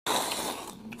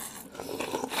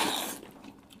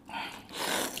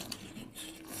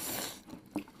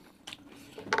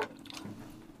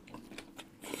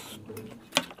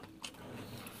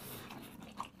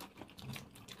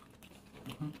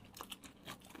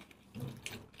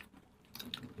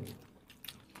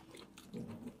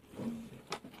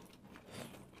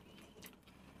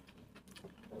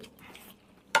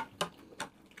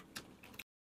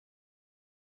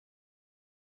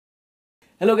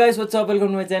Hello guys, what's up? Welcome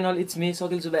to my channel. It's me,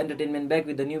 Sakhil subba entertainment back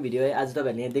with the new video. आज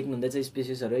तपाईहरुले यहाँ देख्नुहुँदैछ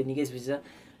स्पेसिसहरु है, निकै spaces छ।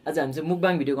 आज हामी चाहिँ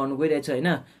मुकबाङ भिडियो गर्नु गइरहेछ हैन।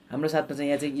 हाम्रो साथमा चाहिँ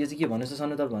यहाँ चाहिँ यो चाहिँ के भन्नुस् त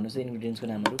सन्नु त भन्नुस् इन्ग्रेडिएन्ट्सको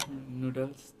नामहरु।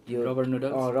 नूडल्स, यो रबर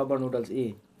नूडल्स। रबर नूडल्स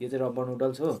यो चाहिँ रबर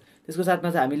नूडल्स हो। त्यसको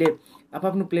साथमा चाहिँ हामीले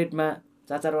आफ्नो प्लेटमा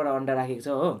 4 वटा अन्डा राखेको छ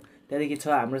हो। त्यहाँदेखि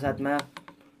छ हाम्रो साथमा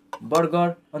बर्गर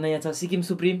अनि यहाँ छ सिक्किम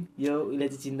सुप्रिम यो उले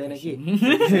चाहिँ चिन्दैन कि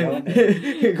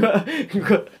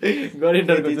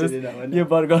गरेन्टरको जुस यो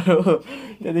बर्गर हो।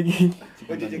 त्यहाँदेखि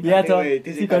यहाँ छ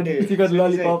चिकन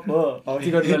ललिपप हो,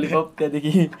 चिकन ललिपप।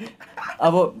 त्यहाँदेखि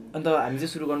अब अन्त हामी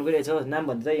चाहिँ सुरु गर्नु गइरहेछ। नाम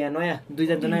भन्छ यहाँ नयाँ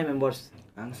दुईजना नयाँ मेम्बर्स।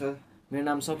 मेरो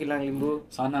नाम सकिल लिम्बू,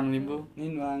 सनाङ लिम्बू,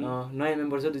 नयाँ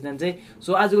मेम्बर छ दुईजना चाहिँ।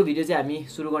 सो आजको भिडियो चाहिँ हामी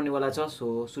सुरु गर्नेवाला छ।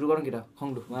 सो सुरु गरौँ कि त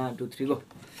खङ्डु 1 2 3 गो।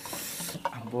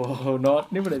 अब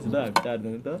नट्नै परेछ त हामी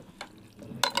चार्नु त।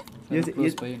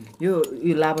 यो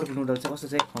लाबरको नुडल्स चाहिँ कस्तो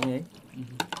छ खङ्गे है।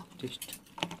 Test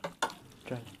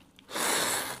try.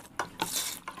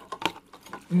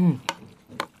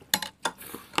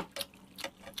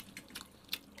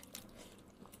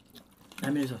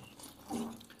 दामी छ।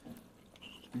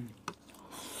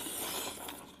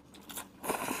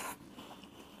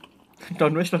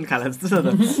 टन वेस्टर्न खाला जस्तो छ त।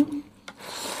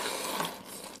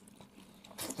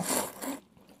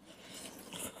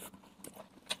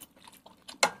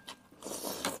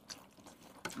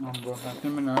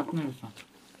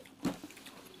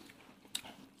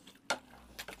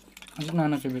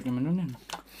 Nana ke bikin menu ni.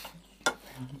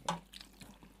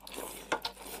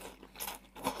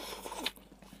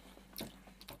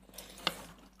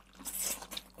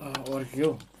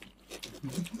 Oreo.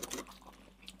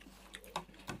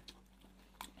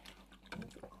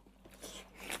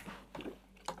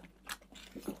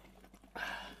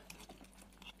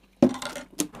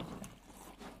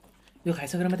 यो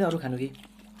खाइसकेर मात्रै अरू खानु कि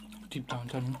टिप्टा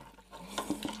हुन्छ नि।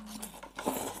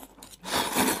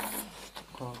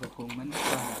 खगको मन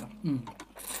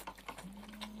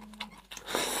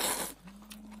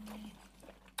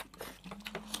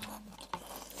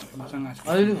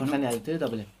अलिअलि खोर्सानी हालेको थियो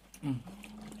तपाईँले।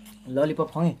 ललिपप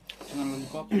खुवाएँ।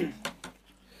 ललिपप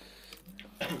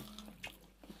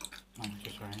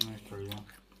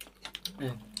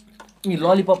ए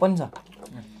ललिपप पनि छ।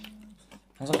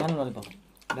 खानु ललिपप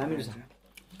दामी रहेछ।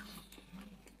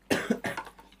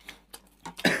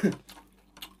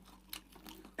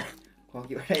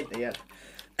 Koki right there.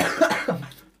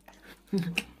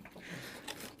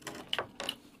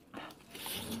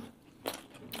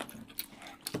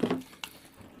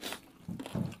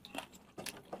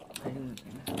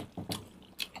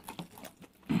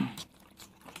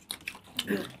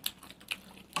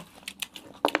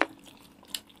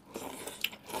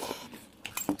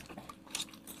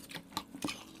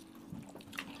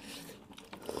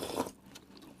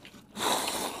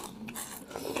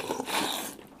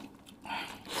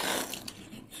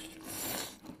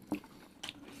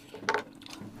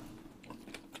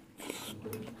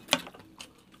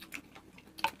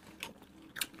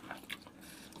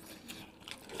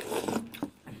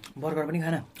 बर्गर पनि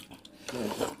खाना।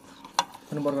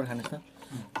 कुन बर्गर खानुहोस् त।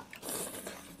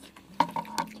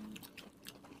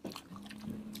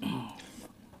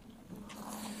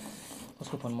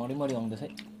 उसको फोन मरि आउँदैछ है।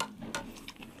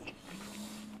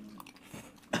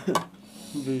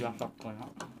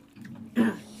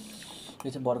 यो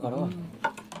चाहिँ बर्गर हो।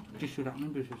 टिस्यु राख्नु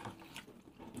बिर्सेछ।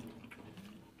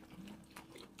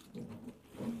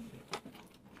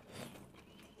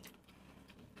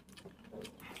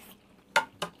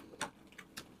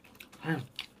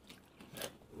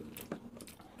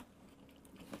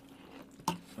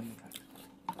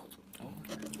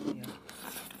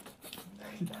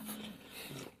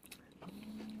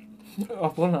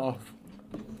 Off one off.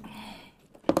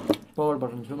 Power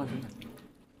button cuma sih.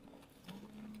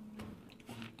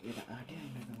 Tidak ada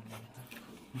yang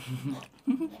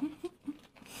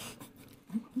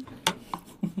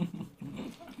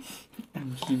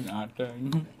Mesin ada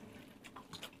ini.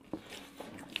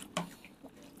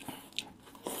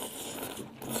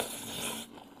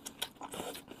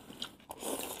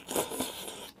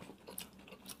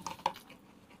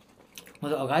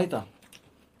 Masa अगाडि त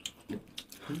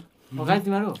अगाडि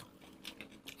तिमीहरू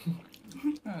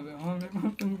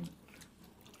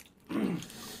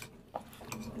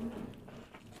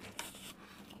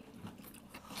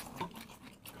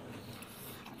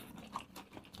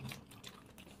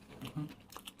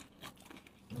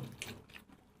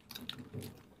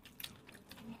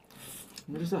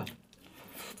मेरो छ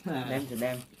Đem thì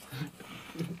đem.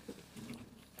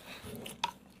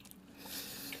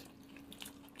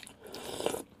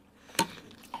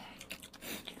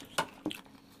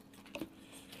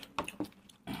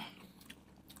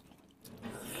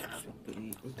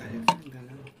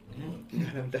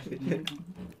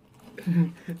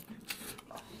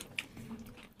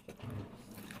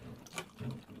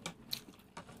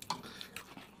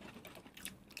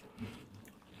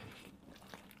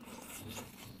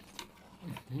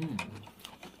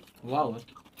 Wow.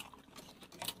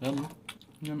 Yummy.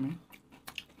 Yummy.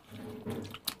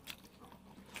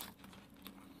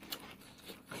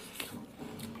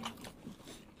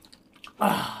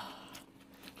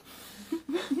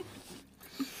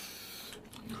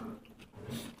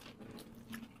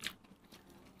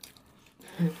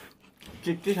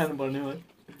 के खानु पर्ने हो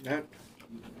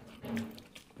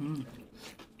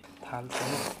थाल छ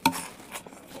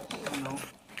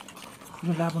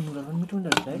यो लाबो नुडल पनि मिठो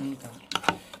हुन्छ है नि त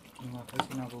मात्रै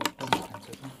चाहिँ अब टम खान्छ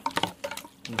त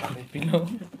पिलो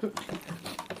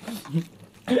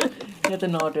यहाँ त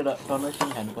नअटेर टनसन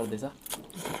खानु पर्दैछ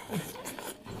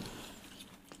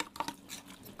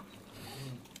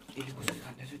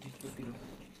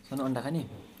सन अन्डा खाने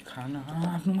खाना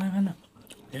आफ्नोमा खान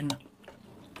हेर्न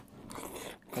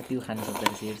कतिको खानु सक्दो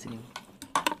रहेछ हेर्छु नि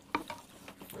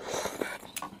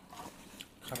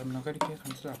खराब नगरी के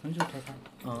खान्छ आफ्नो चाहिँ उठेर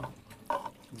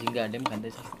झिङ्गाहरूले पनि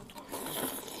खाँदैछ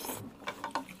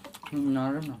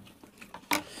नर न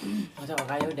मजा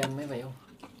अगायो ड्याममै भयो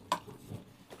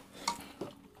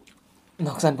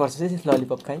नोक्सान पर्छ चाहिँ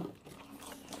ललिपप खाइ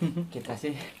के खासे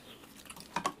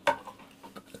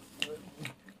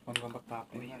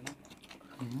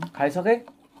खाइसके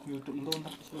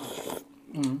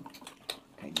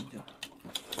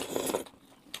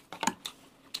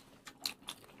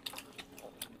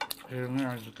हेर्नु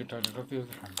आज केटाले कति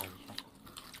खान्छ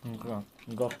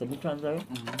गफ त मिठो खान्छ है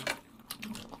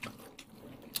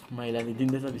महिलाले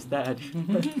दिँदैछ बिस्तारै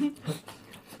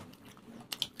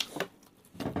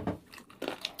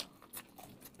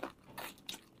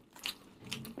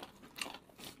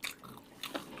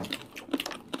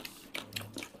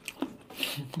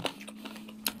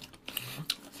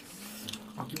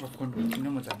किन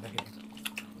म जान्दाखेरि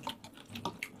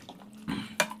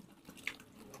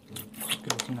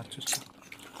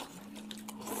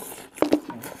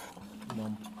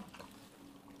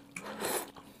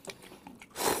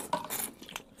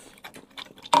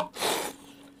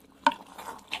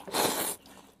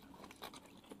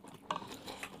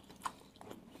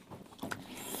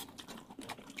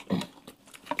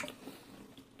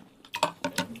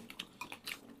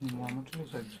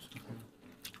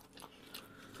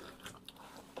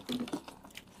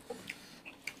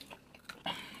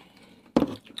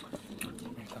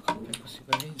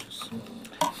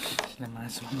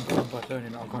मासु पर्छ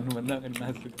भनेर अगाउनुभन्दा अगाडि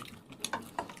मासु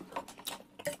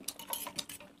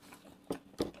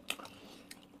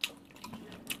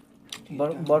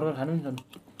बर्गर खानु नि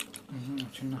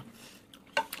छिन्न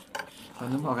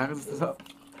भन्नु पनि अगाएको जस्तो छ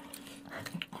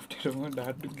अप्ठ्यारोमा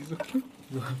ढाड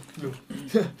दुखिसक्यो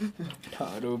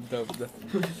ठाडो उब्दा उब्दा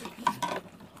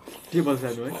के बल्छ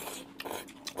है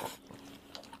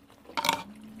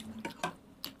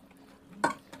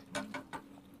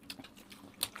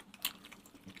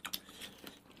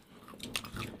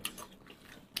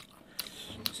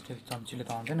चम्चीले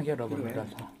त आउँदैन क्या डबल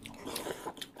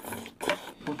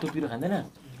टोपीहरू खाँदैन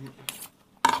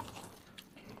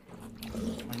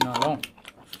होइन हौ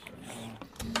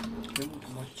मेरो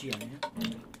जस्तो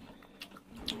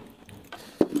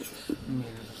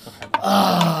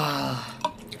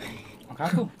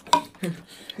खाएको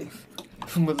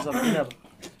म त सक्दिनँ अब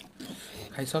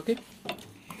खाइसकेँ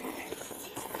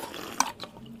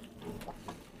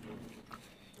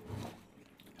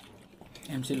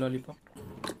एमसी ललिपप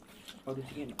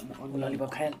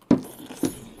ललिपप खाएँ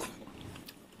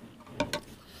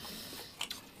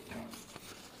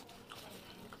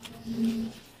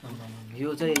यो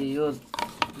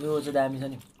चाहिँ दामी छ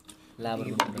नि लाबर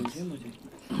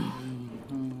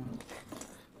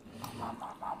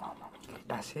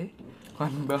टासे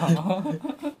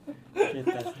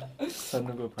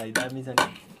सर्नुको फ्राई दामी छ नि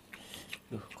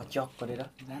कचक गरेर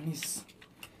जानिस्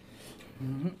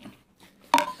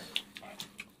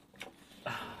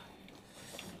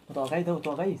त अगाइ त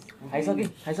अगाइ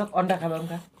खाइसक अन्डा खाँदा पनि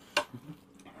खा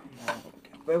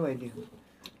भइदियो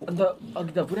अन्त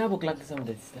अघि त पुरा भोक लाग्दैछ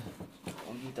भने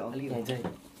त अलिक खाइन्छ है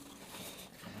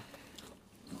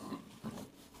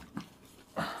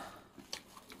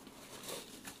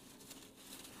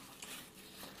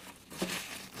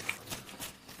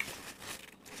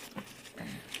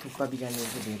थुक्पा बिगार्ने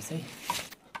चाहिँ धेर चाहिँ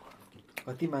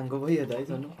कति महँगो भयो त है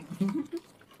सन्नु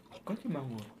कति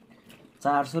महँगो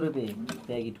 400 रुपियाँ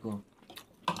प्याकेटको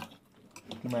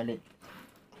तिमीहरूले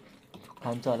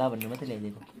खान्छ होला भन्ने मात्रै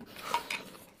ल्याइदिएको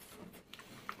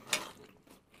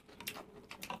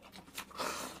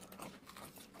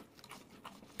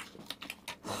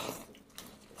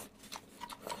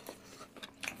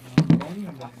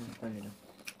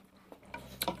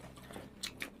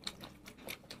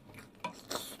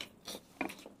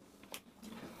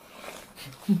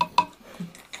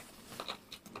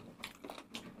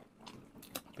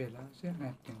Pela चाहिँ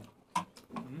napkin.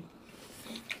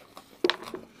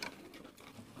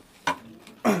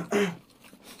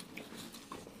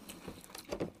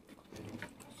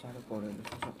 साह्रो परेन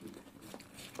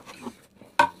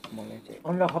मलाई चाहिँ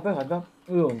अन्डा खप्पै खाँदा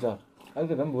उयो हुन्छ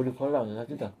अलिकति भए पनि भोलि खोल्ला हुन्छ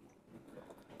साँच्ची त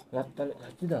रातले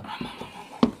साँच्ची त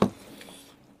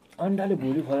अन्डाले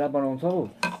भोलि खोला बनाउँछ हौ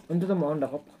अन्त त म अन्डा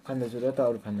खप खाँदैछु र त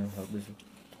अरू खान सक्दैछु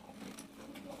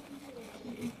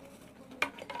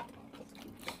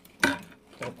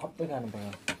तर खप्पै खानु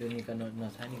पर्यो त्यो निकाल्न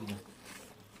नछानिकन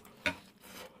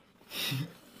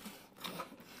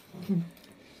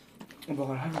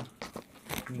बगर खान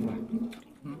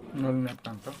नलुना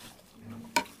पाउँछ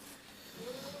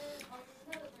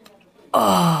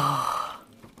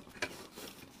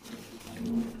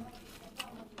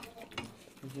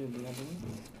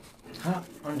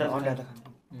अन्डा अन्डा त खानु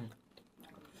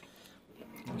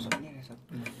नसक्ने रहेछ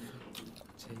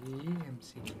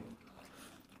एमसी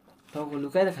टाउको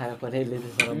लुकाएर खाएर पठाइले त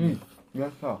सर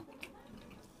यस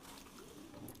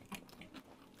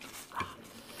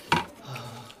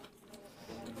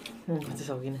चाहिँ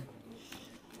सकिनँ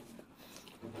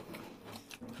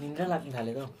निन्द्रा लाग्न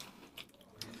थाल्यो त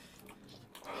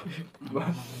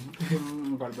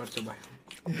गडबड चाहिँ भयो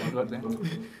गडबड चाहिँ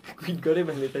क्विट गरेँ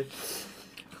मैले त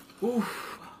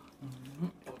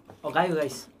गायो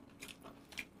गाइस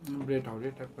ब्रेड हाउले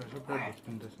टाइपको रहेछ पुरा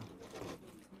ढुक्किँदैछ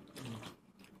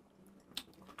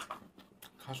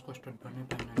खास कस्टर्ड पनि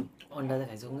पाएन अन्डा चाहिँ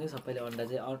खाइसक्नु सबैले अन्डा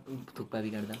चाहिँ थुक्पा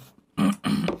बिगार्दा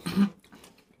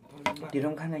तेरो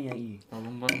पनि खान यहाँ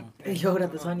एउटा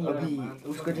त छ नि अभि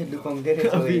उसको चाहिँ लुकाउँदै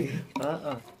रहेछ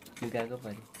लुकाएको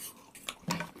पऱ्यो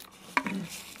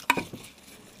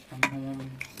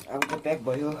अब त प्याक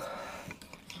भयो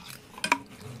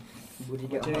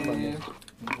बुढीले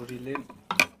बुढीले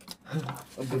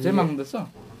चाहिँ माग्दैछ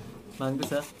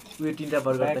माग्दैछ उयो तिनवटा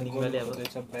बर्गर त निकाले अब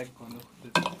ब्याग गर्नु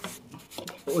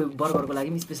उयो बर्गरको लागि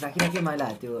पनि स्पेस राखिराख्यो मैला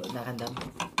त्यो नखान्दा पनि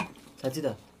साँच्ची त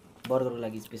बर्गरको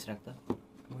लागि स्पेस राख्दा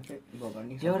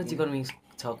एउटा चिकन विङ्स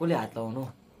छ कसले हात लगाउनु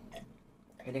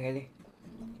खाइले खाइले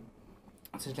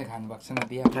त्यसले खानु भएको छैन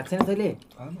बिहा खाएको छैन तैँले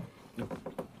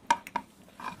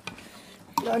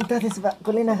अन्त त्यसो भए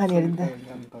कसले नखाने अरे नि त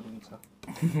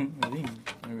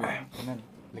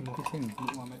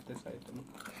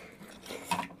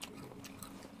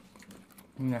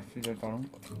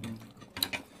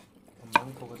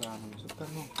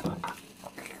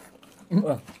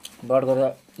बर्गर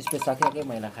स्पेस राखिराख्यो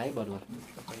मैला खाएँ बर्गर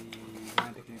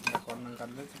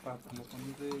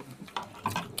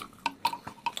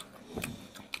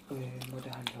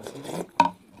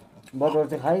बर्गर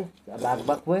चाहिँ खाएँ भाग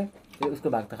भाग खुएँ उसको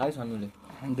भाग त खाएँ सन्नुले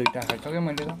दुईवटा खाइसकेँ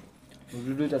मैले त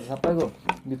दुईवटा त सबैको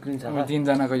बिग्रिन्छ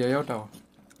तिनजनाको यो एउटा हो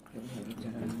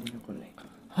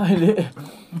अहिले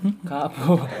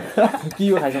खाएको के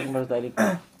हो खाइसक्नुपर्छ त अहिले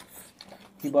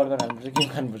कि बर्गर खानुपर्छ के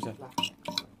खानुपर्छ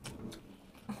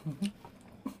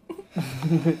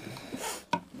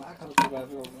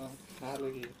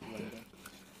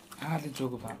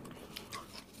जोको भा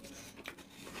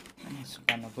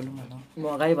सुकान बोलौँ न म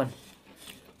अगाडि भन्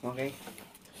मकै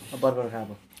बर्गर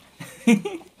खाएको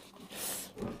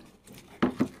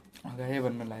अगाडि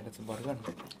भन्नु लागेको छ बर्गर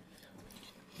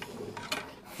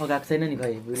गएको छैन नि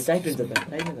खै भुँडी टाइट हुन्छ त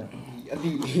टाइट त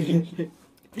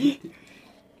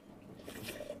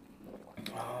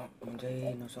हुन्छै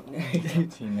नसक्ने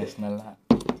नेसनल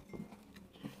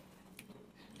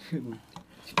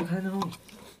छिटो खान हौ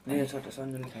मेरो छोटो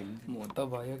सन्जुले खाइदिन्छ म त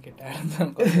भयो केटाहरू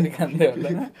कसरी खाँदै होला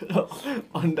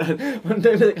अन्डा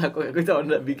खाएको चाहिँ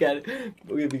अन्डा बिगार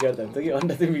उयो बिगार्दा हुन्छ कि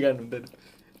अन्डा चाहिँ बिगार्नु हुँदैन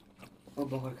ओ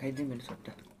बगर खाइदिउँ मेरो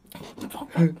सट्टा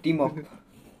टिम अप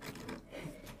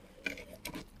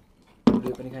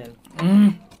उयो पनि खायो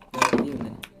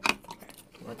हुँदैन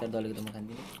अचार दलेको त म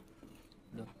खान्दिनँ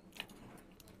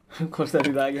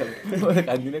खोर्सानी लाग्यो म त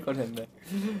खान्दिनँ खोर्सानी त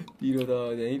पिरो त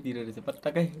यहीँ पिरो रहेछ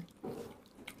पट्टकै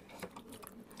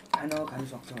खानु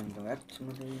सक्छ भने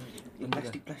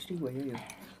त प्लास्टिक भयो यो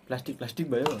प्लास्टिक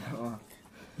भयो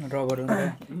रबर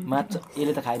माछ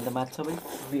यसले त खायो भने त माछ सबै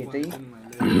भेटै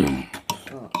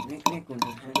नेक हुन्छ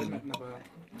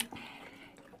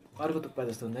अर्को थुक्पा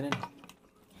जस्तो हुँदैन नि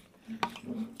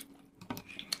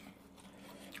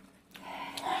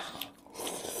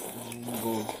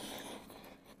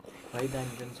फाइदा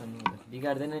नि सन्नु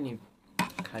बिगार्दैन नि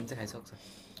खान्छ खाइसक्छ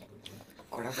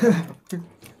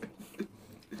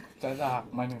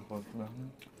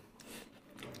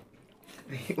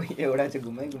एउटा चाहिँ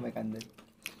घुमाइ खाँदै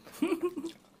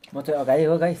म चाहिँ अगाडि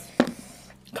हो गाइस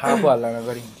खाएको हल्ला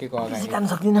नगरी के को अगाडि खान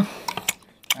सक्दिनँ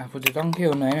आफू चाहिँ टङ्कै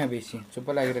हुनु होइन बेसी चुप्प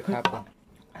लागेर खाएको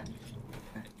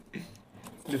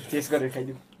टेस्ट गरेर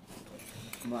खाइदिउँ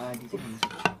म आधी चाहिँ खान्छु।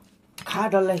 खा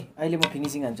डल्लै अहिले म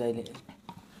फिनिसिङ हान्छु अहिले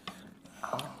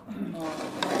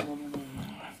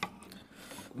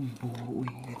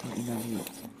यिनीहरूले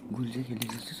गुल्जे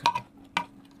खेलेको जस्तो छ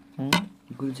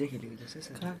गुल्जे खेलेको जस्तो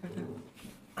छ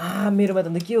मेरोमा त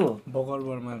अन्त के हो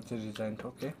बगलबरमा चाहिँ डिजाइन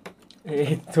ठोके ए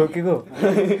ठोकेको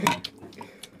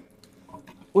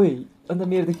ओइ अन्त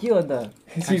मेरो त के हो अन्त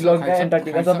श्रीलङ्का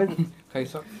एन्टार्क्टिका सबै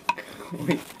खाइसक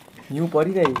हिउँ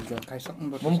परिरहेको छ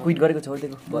खाइसक्नुपर्छ म पनि क्विट गरेको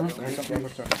छोडिदिएको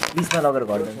खाइसक्नुपर्छ क्रिसमा लगेर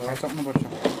घर जान्छु खाइसक्नुपर्छ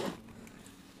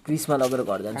क्रिसमा लगेर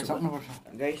घर जान्छु खाइसक्नुपर्छ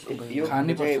गाइस यो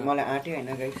खानु चाहिँ मलाई आँट्यो होइन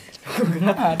गाइस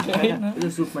यो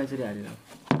सुपमा यसरी हालेर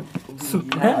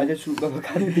अझै सुप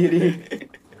खानु धेरै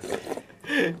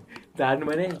झार्नु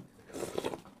भने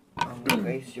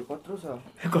गाइस यो कत्रो छ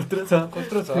कत्रो छ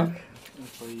कत्रो छ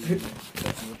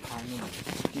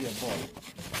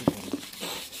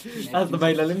आज त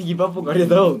भाइलाले पनि गिभ अप गर्यो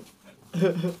त हौ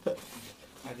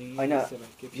होइन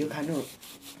यो खानु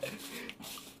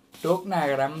टोक्न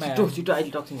आएको राम्रो छिटो छिटो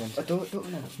अहिले टक्सिङ हान्छ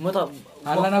म त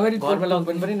हाल्ला नगरी घरमा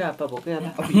लग्नु पनि न आपा भोकै होला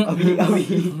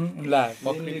ल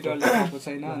लिडरले खाएको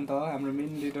छैन अन्त हाम्रो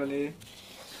मेन लिडरले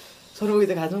सर उयो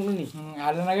त खान्छौँ नि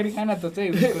हाल्ला नगरी खान त चाहिँ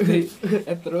उसको चाहिँ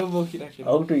यत्रो बोकिराख्यो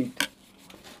how to it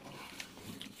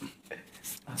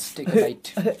take a bite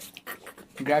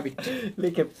ग्राब it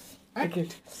लेखेप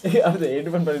अब त हेर्नु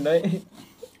पनि परेन है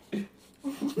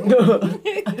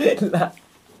ल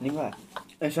निङ्गा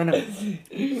ए सनम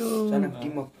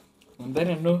टिम अप हुँदैन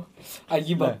नो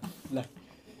आइ ब ल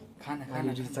खाना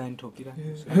खाना डिजाइन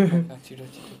ठोकिराख्यो छिटो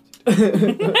छिटो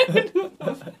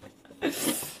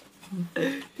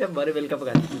त्यहाँ भरे बेलुका पो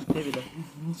खान्छु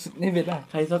सुत्ने बेला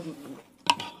खाइसक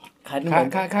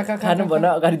खा खानु भन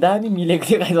अगाडि दामी मिलेको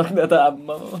थियो खाइसक्दा त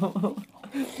आम्मा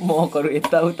मकहरू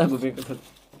यताउता घुमेको छ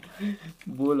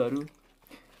बोलहरू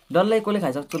डल्लै कसले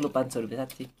खाइसक्छ लु 500 रुपियाँ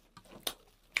साँच्ची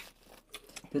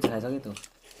त्यो चाहिँ खाइसक्यो त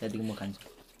त्यहाँदेखि म खान्छु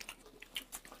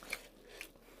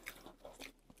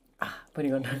पनि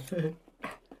गर्न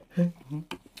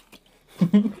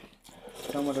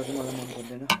टमाटर चाहिँ मलाई मन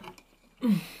पर्दैन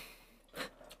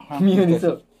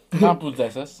कहाँ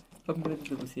पुज्दैछस्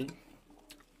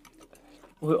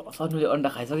उयो सन्नुले अन्डा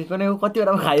खाइसकेको नै हो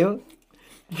कतिवटा खायो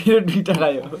मेरो 2टा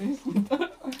खायो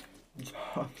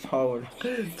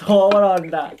 6वटा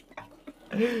अन्डा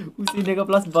उसिनेको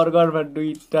प्लस बर्गरमा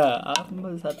 2टा आफ्नो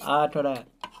साथ 8वटा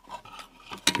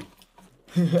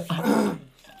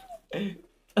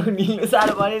निलो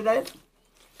साह्रो परेर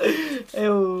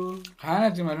खाना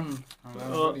तिमीहरू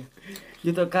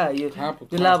यो त कहाँ यो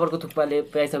लाबरको थुक्पाले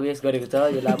पैसा वेस्ट गरेको छ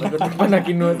यो लाबरको थुक्पा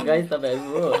नकिन्नुहोस् गाइस तपाईँहरू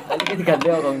हो अलिकति खाँदै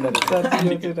अगाउँदो रहेछ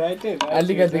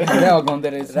अलिकति खाँदै अगाउँदो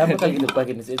रहेछ राम्रो खालको थुक्पा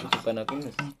किन्नुहोस् यस्तो थुक्पा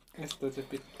नकिन्नुहोस् यस्तो चाहिँ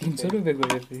 300 रुपियाँको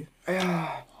रहेछ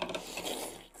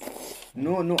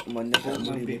नो नो भन्दैछ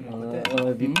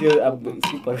भिडियो अब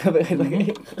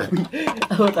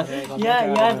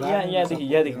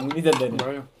यहाँदेखि मुनि जाँदैन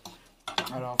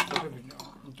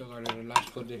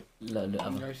ल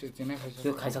अब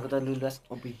त्यो खाइसक्यो त लु लास्ट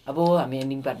अब हामी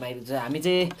एन्डिङ पार्टमा आइपुग्छ हामीले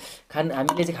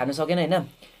चाहिँ खानु सकेन होइन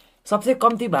सबसे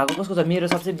कम्ती भएको कसको छ मेरो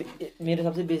सबसे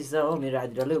बेसी छ हो मेरो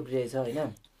आधी डल्लै उब्रिरहेछ होइन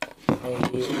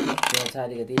त्यो छ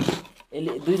अलिकति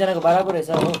यसले 2जनाको बराबर रहेछ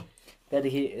हो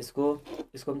त्यहाँदेखि यसको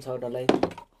पनि छ डल्लै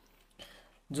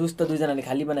जुस त 2जनाले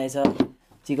खाली बनाएछ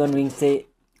चिकन विङ्स चाहिँ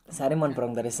साह्रै मन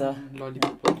पराउँदो रहेछ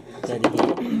त्यहाँदेखि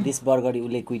दिस बर्गर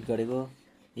उसले क्विट गरेको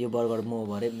यो बर्गर म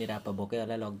भरे मेरो आपा भोकै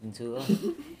होला लगिदिन्छु हो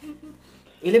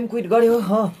यसले पनि क्विट गर्यो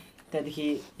हो त्यहाँदेखि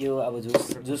यो अब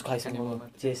जुस खाइसक्नु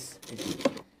चेस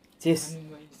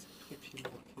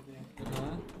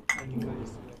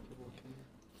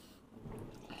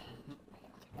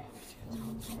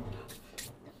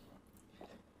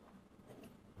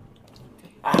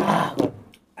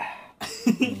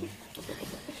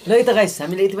ल है त गाइस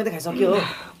हामीले यति मात्रै खाइसक्यो हो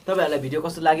तपाईँहरूलाई भिडियो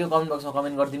कस्तो लाग्यो कमेन्ट बक्समा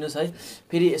कमेन्ट गरिदिनुहोस् है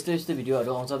फेरि यस्तो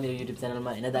भिडियोहरू आउँछ मेरो युट्युब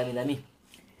च्यानलमा होइन दामी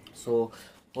so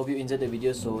hope you enjoy the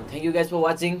video so thank you guys for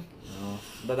watching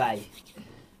by by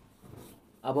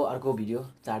अब अर्को भिडियो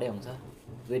चाँडै आउँछ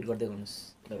वेट गर्दै गर्नुहोस्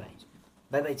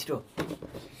बाई बाई छिटो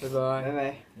बाई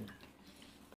बाई